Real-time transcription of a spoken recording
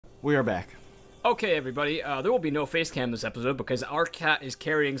We are back. Okay, everybody, there will be no face cam this episode because our cat is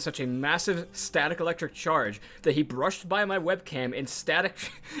carrying such a massive static electric charge that he brushed by my webcam and static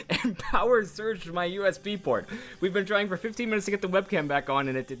and power surged my USB port. We've been trying for 15 minutes to get the webcam back on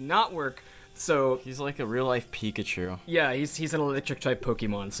and it did not work, so... He's like a real-life Pikachu. Yeah, he's an electric-type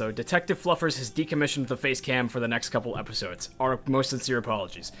Pokemon, so Detective Fluffers has decommissioned the face cam for the next couple episodes. Our most sincere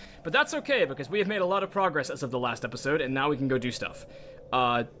apologies. But that's okay, because we have made a lot of progress as of the last episode, and now we can go do stuff.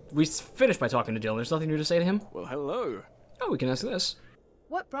 We finished by talking to Dylan. There's nothing new to say to him? Well, hello. Oh, we can ask this.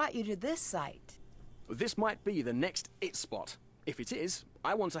 What brought you to this site? This might be the next IT spot. If it is,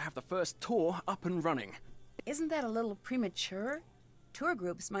 I want to have the first tour up and running. Isn't that a little premature? Tour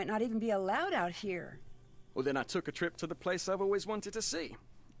groups might not even be allowed out here. Well, then I took a trip to the place I've always wanted to see.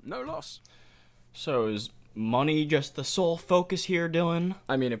 No loss. So is money just the sole focus here, Dylan?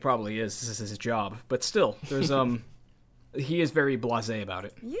 I mean, it probably is. This is his job. But still, there's, he is very blasé about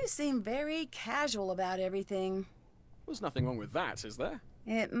it. You seem very casual about everything. There's nothing wrong with that, is there?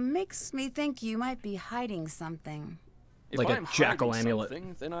 It makes me think you might be hiding something. If Like a I'm jackal hiding amulet.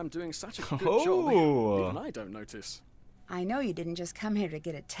 something, then I'm doing such a good Oh. job. Even I don't notice. I know you didn't just come here to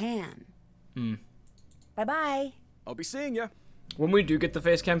get a tan. Bye-bye. I'll be seeing ya. When we do get the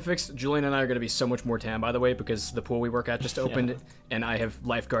face cam fixed, Julian and I are going to be so much more tan, by the way, because the pool we work at just opened, and I have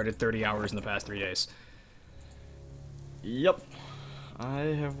lifeguarded 30 hours in the past 3 days. Yep. I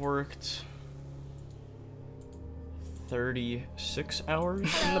have worked 36 hours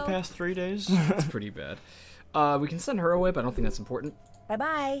in the past 3 days. That's pretty bad. We can send her away, but I don't think that's important.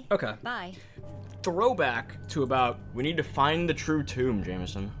 Bye-bye. Okay. Bye. Throwback to about... We need to find the true tomb,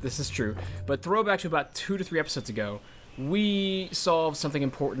 Jameson. This is true. But throwback to about 2 to 3 episodes ago, we solved something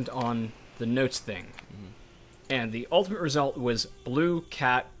important on the notes thing. And the ultimate result was Blue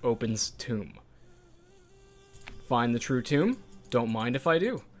Cat opens tomb. Find the true tomb. Don't mind if I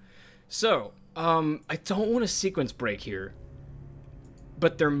do. So, I don't want a sequence break here.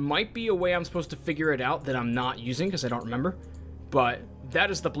 But there might be a way I'm supposed to figure it out that I'm not using because I don't remember. But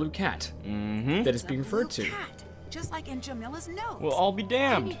that is the blue cat that is being referred to. Cat, just like in Jamila's notes. Well, I'll be I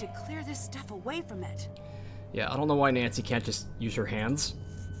damned. need to clear this stuff away from it. Yeah, I don't know why Nancy can't just use her hands.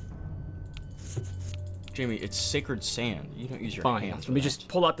 Jamie, it's sacred sand. You don't use your Fine, hands. let me just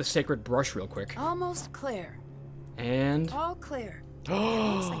pull out the sacred brush real quick. Almost clear. And... All clear. It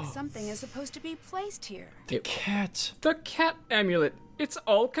looks like something is supposed to be placed here. The cat. The cat amulet. It's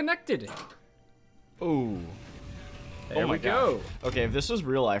all connected. Oh. There we go. Okay, if this was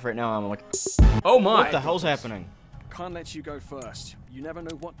real life right now, I'm like, Oh my. what the hell's happening? Can't let you go first. You never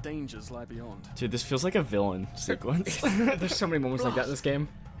know what dangers lie beyond. Dude, this feels like a villain sequence. There's so many moments like that in this game.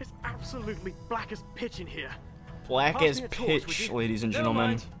 It's absolutely black as pitch in here. Black Pass as me a torch, would pitch, you? ladies and Never gentlemen.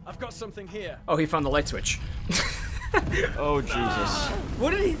 mind. I've got something here. Oh, he found the light switch. Oh, Jesus.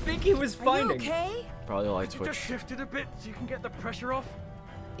 What did he think he was Are you finding? okay? Probably a light You just switch. shifted a bit so you can get the pressure off.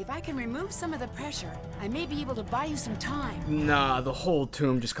 If I can remove some of the pressure, I may be able to buy you some time. Nah, the whole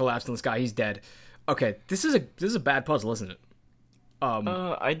tomb just collapsed on this guy. He's dead. Okay, this is a bad puzzle, isn't it?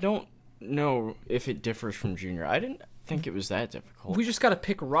 I don't know if it differs from Junior. I didn't think it was that difficult. We just gotta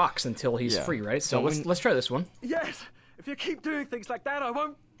pick rocks until he's Yeah. free, right? So Don't let's try this one. Yes, if you keep doing things like that, I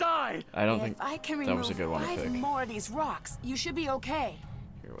won't die. I don't If think I can that remove was a good one to 5 pick. more of these rocks, you should be okay.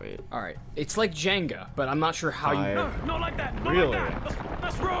 Here, wait. All right, it's like Jenga, but I'm not sure how you. Five. No, not like that. Not Really? like that.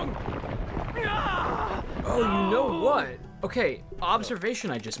 That's wrong. Ah! Oh, you know what? Okay,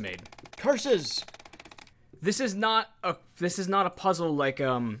 observation I just made. Curses! This is not a puzzle like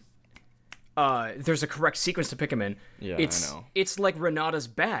there's a correct sequence to pick them in. Yeah, it's, I know. It's like Renata's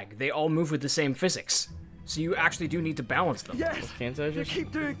bag. They all move with the same physics. So you actually do need to balance them. Yes. Can't I If you just...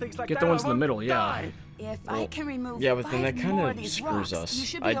 keep doing things like Get that, the ones I in the won't middle, yeah. die. If I can remove Yeah, but then 5 that more kind of of these screws rocks, you us.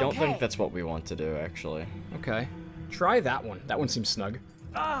 should be I don't okay. think that's what we want to do, actually. Okay. Try that one. That one seems snug.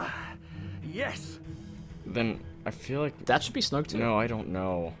 Ah, yes. Then I feel like... That should be snug too. No, I don't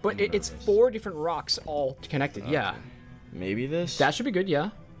know. But it's 4 different rocks all connected, yeah. Maybe this? That should be good,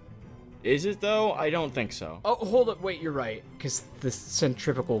 yeah. Is it, though? I don't think so. Oh, hold up, wait, you're right. Because the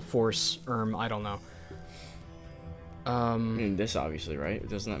centrifugal force, I don't know. I mean, this obviously, right?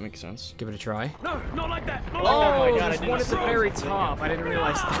 Doesn't that make sense? Give it a try. No, not like that. Not Oh, like my God, I there's didn't one at the see very it. top. I didn't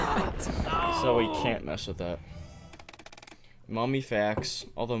realize that. So we can't mess with that. Mummy facts.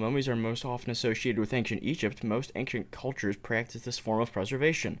 Although mummies are most often associated with ancient Egypt, most ancient cultures practice this form of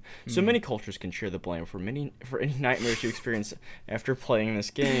preservation. So many cultures can share the blame for any nightmares you experience after playing this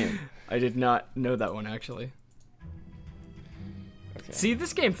game. I did not know that one, actually. Okay. See,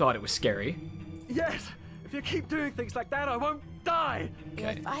 this game thought it was scary. Yes. If you keep doing things like that, I won't die.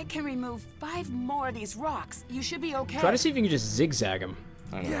 Okay. If I can remove 5 more of these rocks, you should be okay. Try to see if you can just zigzag them.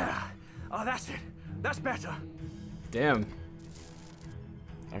 I know. Yeah. Oh, that's it. That's better. Damn.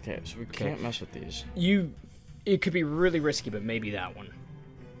 Okay, so we can't mess with these. It could be really risky, but maybe that one.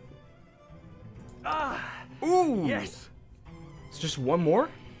 Ooh. Yes. It's just one more?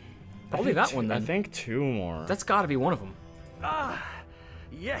 Probably that one, then. I think 2 more. That's gotta be one of them.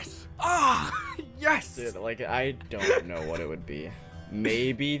 Yes. Yes! Dude, like, I don't know what it would be.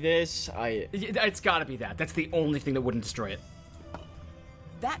 Maybe this? It's gotta be that. That's the only thing that wouldn't destroy it.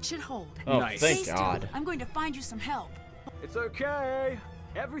 That should hold. Oh, Nice. Stay thank still. God. I'm going to find you some help. It's okay.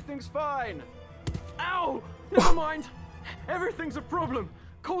 Everything's fine. Ow! Never mind. Everything's a problem.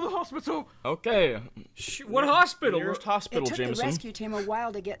 Call the hospital. Okay. What hospital? Nearest It hospital, took the Jameson. rescue team a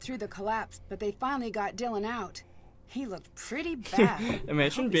while to get through the collapse, but they finally got Dylan out. He looked pretty bad.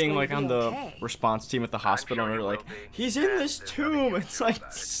 Imagine Hope he's being going like to on be the okay. response team at the hospital and they're like, he's in this tomb. It's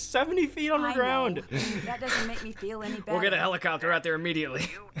like 70 feet I underground. know. That doesn't make me feel any better. We'll get a helicopter out there immediately.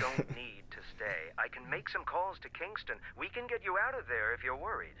 You don't need to stay. I can make some calls to Kingston. We can get you out of there if you're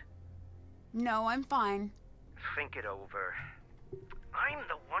worried. No, I'm fine. Think it over. I'm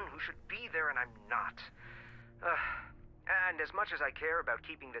the one who should be there, and I'm not. And as much as I care about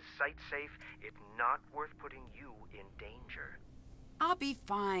keeping this site safe, it's not worth putting you in danger. I'll be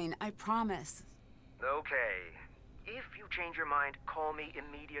fine, I promise. Okay. If you change your mind, call me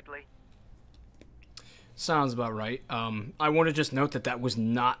immediately. Sounds about right. I want to just note that that was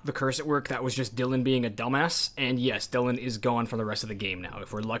not the curse at work. That was just Dylan being a dumbass. And yes, Dylan is gone for the rest of the game now.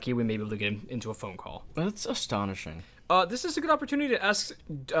 If we're lucky, we may be able to get him into a phone call. That's astonishing. This is a good opportunity to ask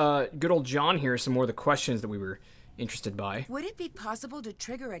good old John here some more of the questions that we were interested by. Would it be possible to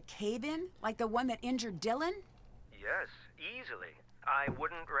trigger a cave-in, like the one that injured Dylan? Yes, easily. I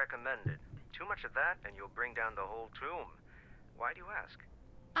wouldn't recommend it. Too much of that, and you'll bring down the whole tomb. Why do you ask?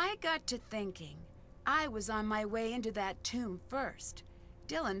 I got to thinking. I was on my way into that tomb first.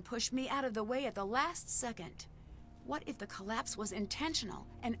 Dylan pushed me out of the way at the last second. What if the collapse was intentional,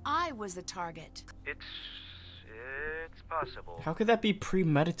 and I was the target? It's possible. How could that be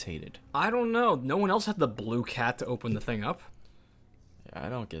premeditated? I don't know. No one else had the blue cat to open the thing up. Yeah, I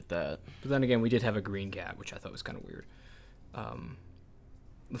don't get that. But then again, we did have a green cat, which I thought was kind of weird.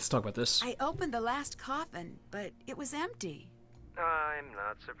 Let's talk about this. I opened the last coffin, but it was empty. I'm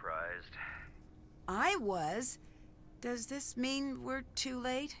not surprised. I was. Does this mean we're too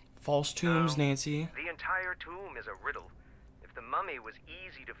late? False tombs, No. Nancy. The entire tomb is a riddle. If the mummy was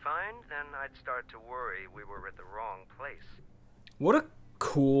easy to find, then I'd start to worry we were at the wrong place. What a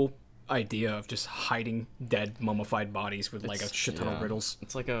cool idea of just hiding dead, mummified bodies with like a shit ton of riddles.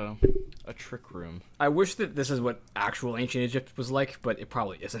 It's like a trick room. I wish that this is what actual ancient Egypt was like, but it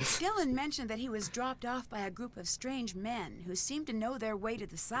probably isn't. Dylan mentioned that he was dropped off by a group of strange men who seemed to know their way to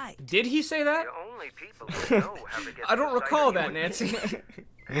the site. Did he say that? The only people who know how to get I to don't the site recall are that, you. Nancy.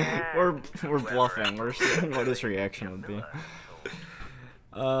 We're bluffing. We're seeing what his reaction would be.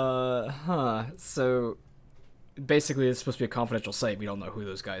 So, basically, it's supposed to be a confidential site. We don't know who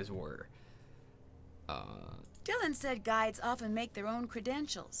those guys were. Dylan said guides often make their own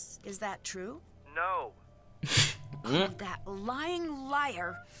credentials. Is that true? No. Oh, that lying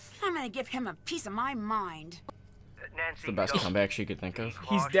liar. I'm gonna give him a piece of my mind. Nancy, It's the best don't. comeback she could think of. Be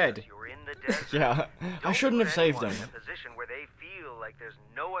He's cautious. dead. You're in the desert. Yeah, I Don't shouldn't have put saved anyone him. in a position where they feel like there's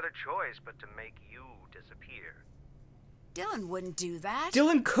no other choice but to make you disappear. Dylan wouldn't do that.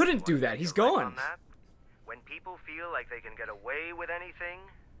 Dylan couldn't do that. Wanna He's bet your life gone. on that? When people feel like they can get away with anything,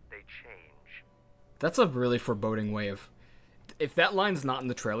 they change. That's a really foreboding way of... If that line's not in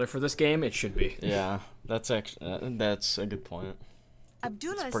the trailer for this game, it should be. Yeah, that's actually that's a good point.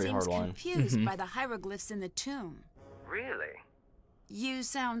 Abdullah pretty seems hard line. confused by the hieroglyphs in the tomb. Really? You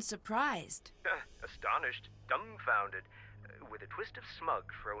sound surprised. Astonished, dumbfounded, with a twist of smug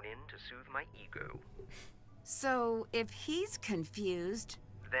thrown in to soothe my ego. So, if he's confused,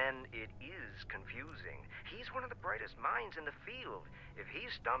 Then it is confusing. He's one of the brightest minds in the field. If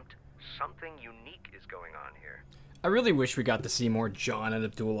he's stumped, something unique is going on here. I really wish we got to see more John and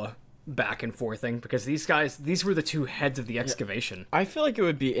Abdullah back and forthing, because these were the two heads of the excavation. I feel like it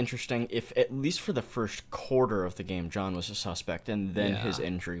would be interesting if, at least for the first quarter of the game, John was a suspect, and then his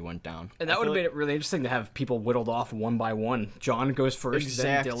injury went down. And that I would feel have made it really interesting to have people whittled off one by one. John goes first,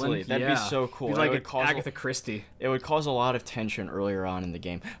 Exactly. then Dylan. That'd be so cool. Be It like would cause a- Agatha Christie. It would cause a lot of tension earlier on in the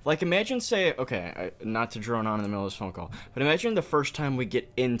game. Like, imagine, say, okay, not to drone on in the middle of this phone call, but imagine the first time we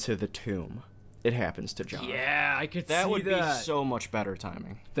get into the tomb, it happens to John. Yeah, I could That see would that. be so much better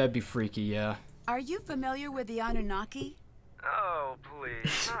timing. That'd be freaky, yeah. are you familiar with the Anunnaki? Oh,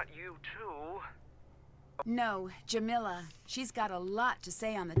 please, not you too. No, Jamila. She's got a lot to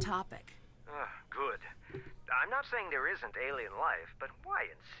say on the topic. Good. I'm not saying there isn't alien life, but why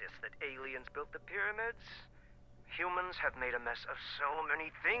insist that aliens built the pyramids? Humans have made a mess of so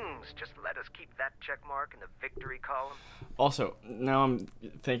many things. Just let us keep that check mark in the victory column. Also, now I'm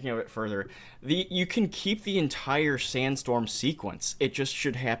thinking of it further. You can keep the entire sandstorm sequence. It just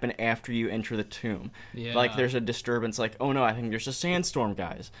should happen after you enter the tomb. Yeah. Like, there's a disturbance, like, oh no, I think there's a sandstorm,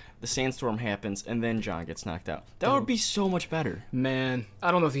 guys. The sandstorm happens, and then John gets knocked out. That would be so much better. Man,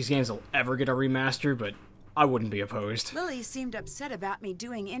 I don't know if these games will ever get a remaster, but I wouldn't be opposed. Lily seemed upset about me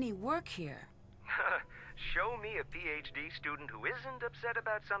doing any work here. Show me a PhD student who isn't upset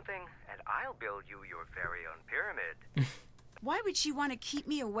about something, and I'll build you your very own pyramid. Why would she want to keep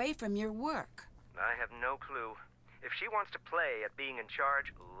me away from your work? I have no clue. If she wants to play at being in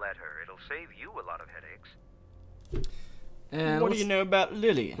charge, let her. It'll save you a lot of headaches. And What do you know about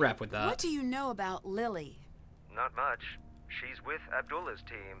Lily? wrap with that? What do you know about Lily? Not much. She's with Abdullah's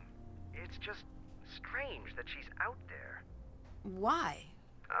team. It's just strange that she's out there. Why?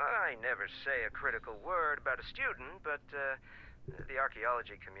 I never say a critical word about a student, but the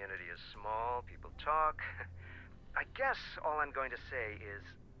archaeology community is small, people talk. I guess all I'm going to say is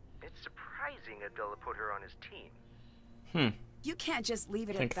it's surprising Abdullah put her on his team. You can't just leave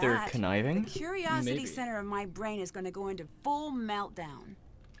it Think at they're that. conniving? The curiosity Maybe. center of my brain is going to go into full meltdown.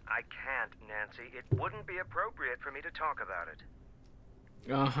 I can't, Nancy. It wouldn't be appropriate for me to talk about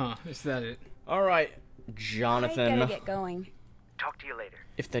it. Uh-huh. Is that it? All right, I Jonathan. gotta get going. Talk to you later.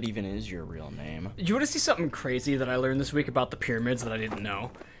 If that even is your real name. Do you want to see something crazy that I learned this week about the pyramids that I didn't know?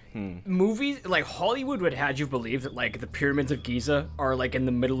 Movies, like Hollywood would have you believe that like the pyramids of Giza are like in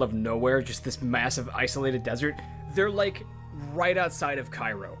the middle of nowhere, just this massive isolated desert. They're like right outside of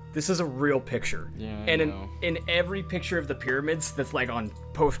Cairo. This is a real picture. Yeah, I and know. in every picture of the pyramids that's like on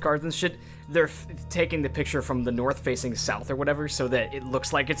postcards and shit, they're taking the picture from the north facing south or whatever so that it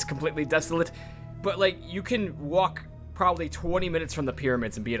looks like it's completely desolate. But like you can walk probably 20 minutes from the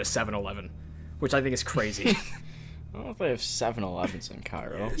pyramids and be at a 7-Eleven, which I think is crazy. I don't know if they have 7-Elevens in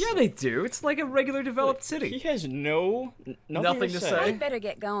Cairo. Yeah, they do. It's like a regular developed He city. has nothing Nothing to to say. I better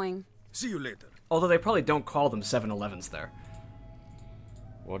get going. See you later. Although they probably don't call them 7-Elevens there.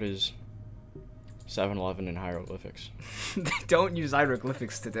 What is 7-Eleven in hieroglyphics? They don't use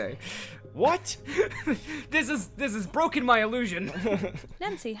hieroglyphics today. What? This is broken my illusion.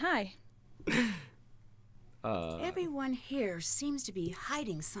 Nancy, hi. Everyone here seems to be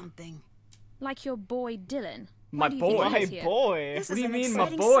hiding something. Like your boy Dylan. My Why do you think boy. he's My here? boy. This What is do you an mean, my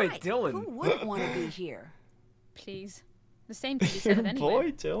exciting boy, sight. Dylan? Who wouldn't want to be here? Please. The same could be Your said of anyone.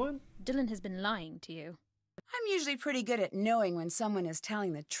 boy, Dylan? Dylan has been lying to you. I'm usually pretty good at knowing when someone is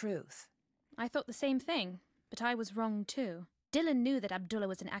telling the truth. I thought the same thing, but I was wrong too. Dylan knew that Abdullah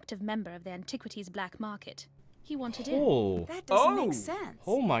was an active member of the antiquities black market. He wanted in. Oh. That doesn't Oh. make sense.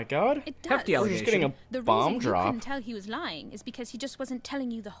 Oh my god. It does. Hefty We're just getting a The bomb reason you drop. couldn't tell he was lying is because he just wasn't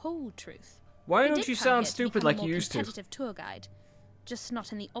telling you the whole truth. Why He don't did you come sound here to stupid become a like more you used to? competitive tour guide, just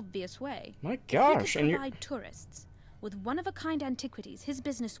not in the obvious way. My If gosh. he And could you're. provide tourists with one-of-a-kind antiquities, his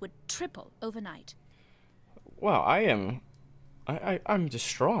business would triple overnight. Wow, I'm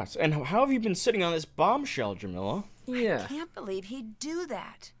distraught. And how have you been sitting on this bombshell, Jamila? Yeah. Can't believe he'd do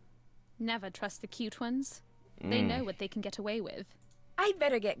that. Never trust the cute ones. They know what they can get away with. I'd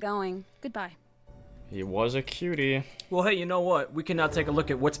better get going. Goodbye. He was a cutie. Well, hey, you know what? We can now take a look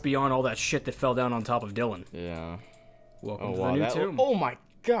at what's beyond all that shit that fell down on top of Dylan. Yeah. Welcome Oh to wow. the new That, tomb. oh my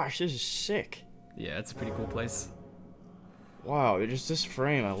gosh, this is sick. Yeah, it's a pretty cool place. Wow, just this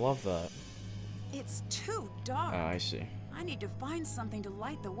frame. I love that. It's too dark. I see. I need to find something to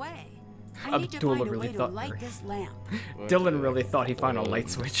light the way. I need to Abdullah find a really way to thought- light this lamp. Dylan really thought he found a light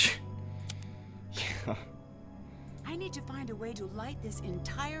switch. I need to find a way to light this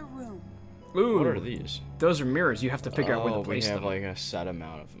entire room. Ooh, What are these? those are mirrors. You have to figure out where to we place have them. like a set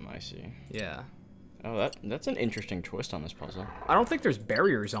amount of them. I see. Yeah. Oh, that's an interesting twist on this puzzle. I don't think there's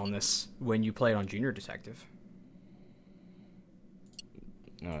barriers on this when you play it on Junior Detective.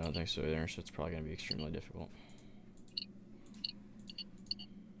 No, I don't think so either. So it's probably gonna be extremely difficult.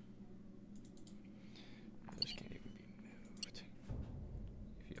 This can't even be moved.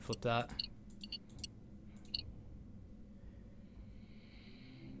 If you flip that.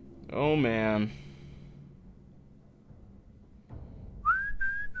 Oh man.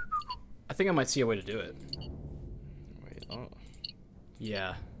 I think I might see a way to do it. Wait. Oh.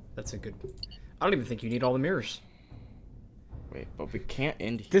 Yeah, that's a good. I don't even think you need all the mirrors. Wait, but we can't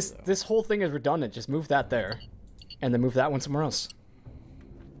end here. This though. this whole thing is redundant. Just move that there, and then move that one somewhere else.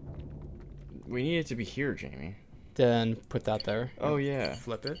 We need it to be here, Jamie. Then put that there. Oh yeah.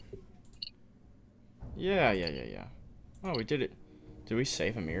 Flip it. Yeah. Oh, we did it. Did we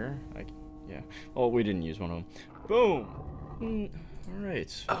save a mirror? Yeah. Oh, we didn't use one of them. Boom. All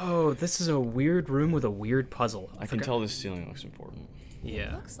right. Oh, this is a weird room with a weird puzzle. I can tell this ceiling looks important.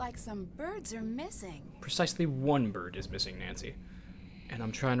 Yeah. Looks like some birds are missing. Precisely one bird is missing, Nancy. And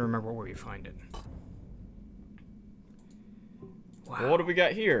I'm trying to remember where you find it. Wow. Well, what do we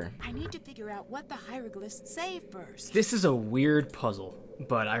got here? I need to figure out what the hieroglyphs say first. This is a weird puzzle,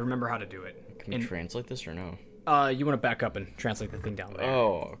 but I remember how to do it. Can we translate this or no? You want to back up and translate the thing down there.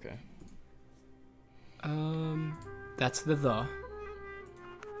 Oh, okay. That's the.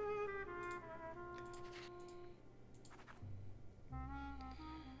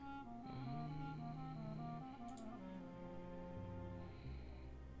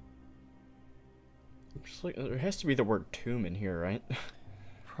 Just like, there has to be the word tomb in here, right?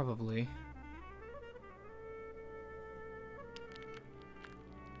 Probably.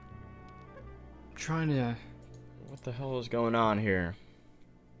 Trying to. What the hell is going on here?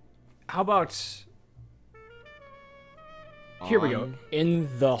 How about. Here we go. In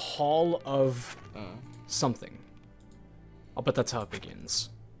the Hall of something. I'll bet that's how it begins.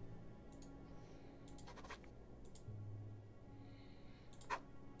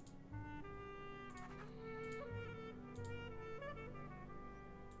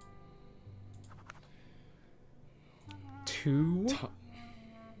 Two?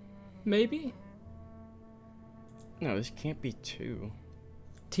 Maybe? No, this can't be 2.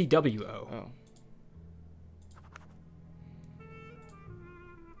 TWO. Oh.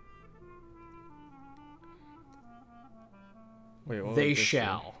 Wait, what They would this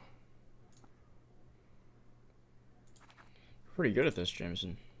shall. say? Pretty good at this,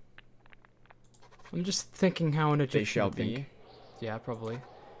 Jameson. I'm just thinking how an Egyptian They shall would think. be. Yeah, probably.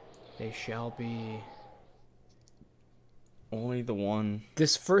 They shall be. Only the one.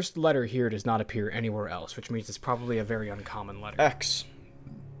 This first letter here does not appear anywhere else, which means it's probably a very uncommon letter. X.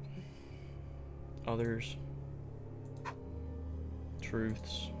 Others.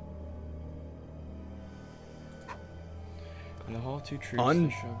 Truths. In the Hall of Two Truths,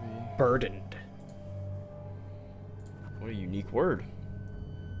 there shall be... Burdened. What a unique word.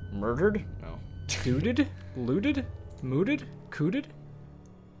 Murdered? No. Dooted? Looted? Mooted? Cooted?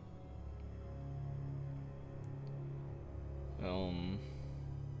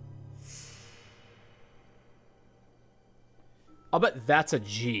 I'll bet that's a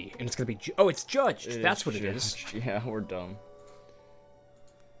G, and it's gonna be G. Oh, it's judged. That's what it is. Yeah, we're dumb.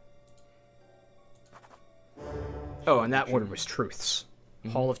 Oh, and that word was truths.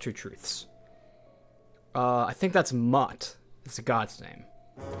 Hall of Two Truths. I think that's Mut. It's a god's name.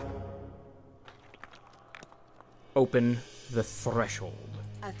 Open the threshold.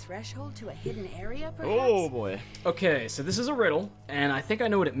 A threshold to a hidden area, perhaps? Oh boy. Okay, so this is a riddle, and I think I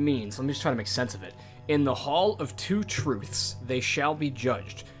know what it means. Let me just try to make sense of it. In the Hall of Two Truths, they shall be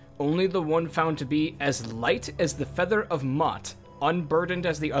judged. Only the one found to be as light as the feather of Mut, unburdened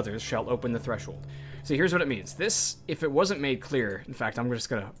as the others, shall open the threshold. So here's what it means. This, if it wasn't made clear, in fact, I'm just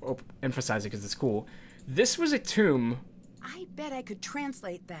going to emphasize it because it's cool. This was a tomb. I bet I could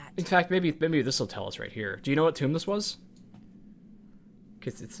translate that. In fact, maybe this will tell us right here. Do you know what tomb this was?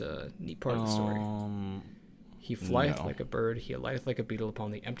 Because it's a neat part of the story. He flieth like a bird, he alighteth like a beetle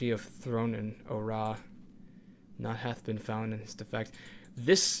upon the empty of throne and Ora. Not hath been found in his defect.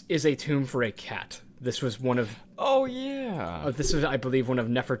 This is a tomb for a cat. This was one of... Oh, yeah. This was, I believe, one of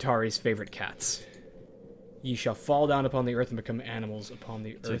Nefertari's favorite cats. Ye shall fall down upon the earth and become animals upon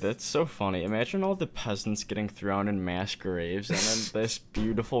the earth. Dude, that's so funny. Imagine all the peasants getting thrown in mass graves, and then this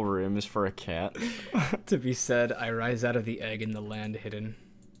beautiful room is for a cat. To be said, I rise out of the egg in the land hidden.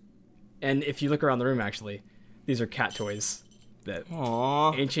 And if you look around the room, actually, these are cat toys. That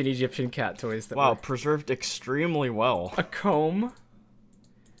Aww. ancient Egyptian cat toys. That wow, were preserved extremely well. a comb.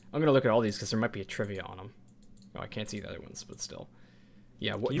 I'm going to look at all these because there might be a trivia on them. Oh, I can't see the other ones, but still.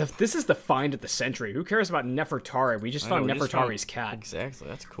 Yeah, this is the find of the century. Who cares about Nefertari? We just found Nefertari's cat. Exactly,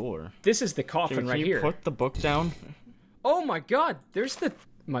 that's cooler. This is the coffin right here. Can you put the book down? Oh my god, there's the...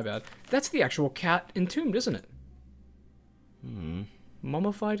 My bad. That's the actual cat entombed, isn't it?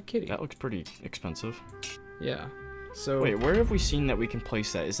 Mummified kitty. That looks pretty expensive. Yeah. So... Wait, where have we seen that we can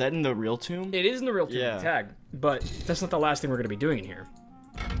place that? Is that in the real tomb? It is in the real tomb tag, but that's not the last thing we're going to be doing in here.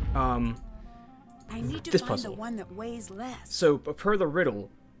 I need to This find puzzle. the one that weighs less. So, per the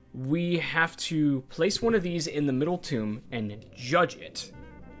riddle, we have to place one of these in the middle tomb and judge it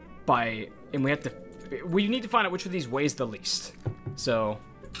by... And we have to... We need to find out which of these weighs the least. So...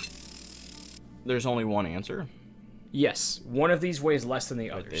 There's only one answer? Yes, one of these weighs less than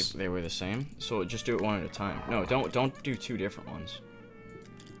the others. They weigh the same? So just do it one at a time. No, don't do two different ones.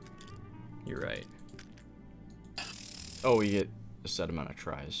 You're right. Oh, we get a set amount of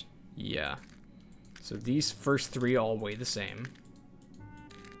tries. Yeah. So these first 3 all weigh the same.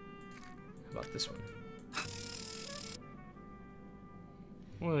 How about this one?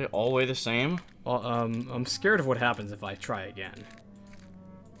 Well, they all weigh the same? Well, I'm scared of what happens if I try again.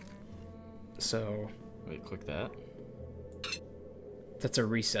 So... Wait, click that. That's a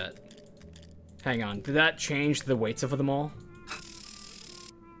reset. Hang on, did that change the weights of them all?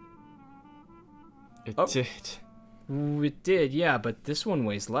 It Oh. did. Ooh, it did, yeah, but this one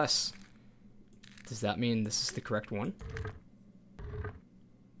weighs less. Does that mean this is the correct one?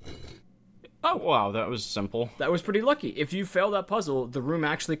 Oh, wow, that was simple. That was pretty lucky. If you fail that puzzle, the room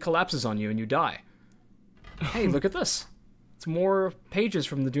actually collapses on you and you die. Hey, look at this. It's more pages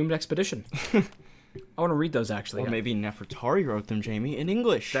from the Doomed Expedition. I want to read those, actually. Or maybe Nefertari wrote them, Jamie, in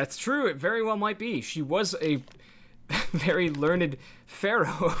English. That's true. It very well might be. She was a very learned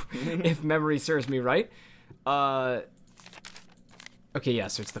pharaoh, if memory serves me right. Okay, yeah,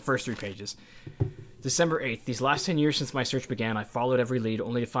 so it's the first 3 pages. December 8th. These last 10 years since my search began, I followed every lead,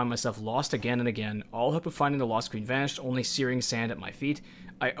 only to find myself lost again and again. All hope of finding the lost queen vanished, only searing sand at my feet.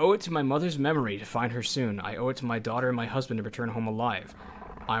 I owe it to my mother's memory to find her soon. I owe it to my daughter and my husband to return home alive.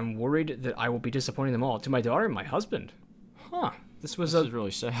 I'm worried that I will be disappointing them all. To my daughter and my husband? Huh. This This is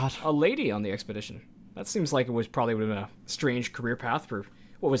really sad. a lady on the expedition. That seems like it was probably would have been a strange career path for,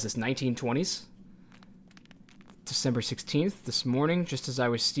 what was this, 1920s? December 16th, this morning, just as I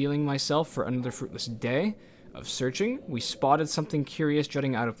was steeling myself for another fruitless day of searching, we spotted something curious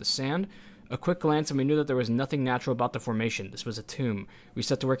jutting out of the sand. A quick glance and we knew that there was nothing natural about the formation. This was a tomb. We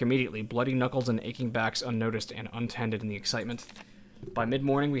set to work immediately, bloody knuckles and aching backs unnoticed and untended in the excitement. By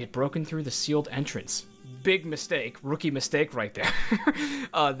mid-morning, we had broken through the sealed entrance. Big mistake, rookie mistake right there.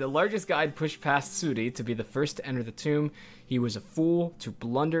 The largest guide pushed past Sudi to be the first to enter the tomb. He was a fool to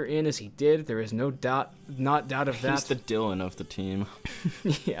blunder in as he did. There is not doubt of that. He's the Dylan of the team.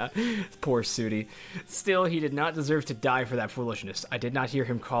 Yeah, poor Sudi. Still, he did not deserve to die for that foolishness. I did not hear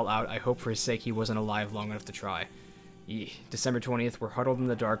him call out. I hope for his sake he wasn't alive long enough to try. December 20th, we're huddled in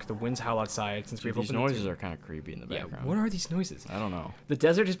the dark. The winds howl outside since we've These opened noises the tomb. are kind of creepy in the Yeah, background. what are these noises? I don't know. The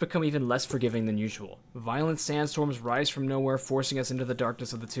desert has become even less forgiving than usual. Violent sandstorms rise from nowhere, forcing us into the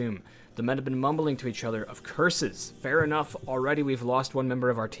darkness of the tomb. The men have been mumbling to each other of curses. Fair enough, already we've lost one member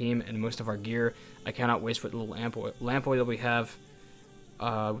of our team and most of our gear. I cannot waste what little lamp oil we have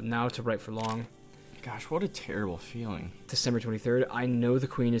now to write for long. Gosh, what a terrible feeling. December 23rd, I know the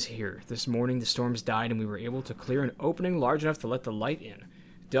queen is here. This morning the storms died and we were able to clear an opening large enough to let the light in.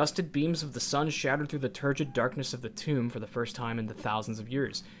 Dusted beams of the sun shattered through the turgid darkness of the tomb for the first time in the thousands of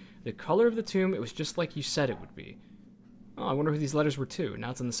years. The color of the tomb, it was just like you said it would be. Oh, I wonder who these letters were to. Now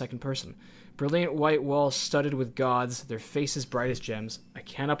it's in the second person. Brilliant white walls studded with gods, their faces bright as gems. I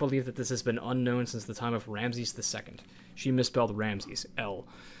cannot believe that this has been unknown since the time of Ramses II. She misspelled Ramses, L.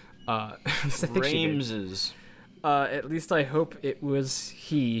 I think she did. Ramses. At least I hope it was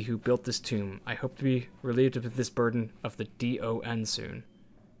he who built this tomb. I hope to be relieved of this burden of the D-O-N soon.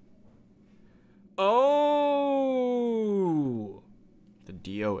 Oh! The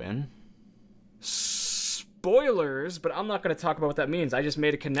D-O-N? Spoilers, but I'm not going to talk about what that means. I just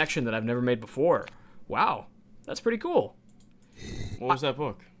made a connection that I've never made before. Wow, that's pretty cool. What was that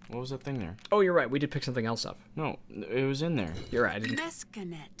book? What was that thing there? Oh, you're right. We did pick something else up. No, it was in there. You're right. I didn't.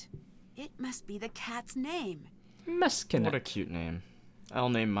 Mescanet. It must be the cat's name. Mescanet. What a cute name. I'll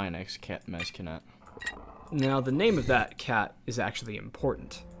name my next cat Mescanet. Now, the name of that cat is actually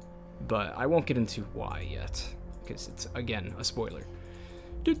important, but I won't get into why yet, because it's, again, a spoiler.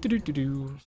 Do-do-do-do-do.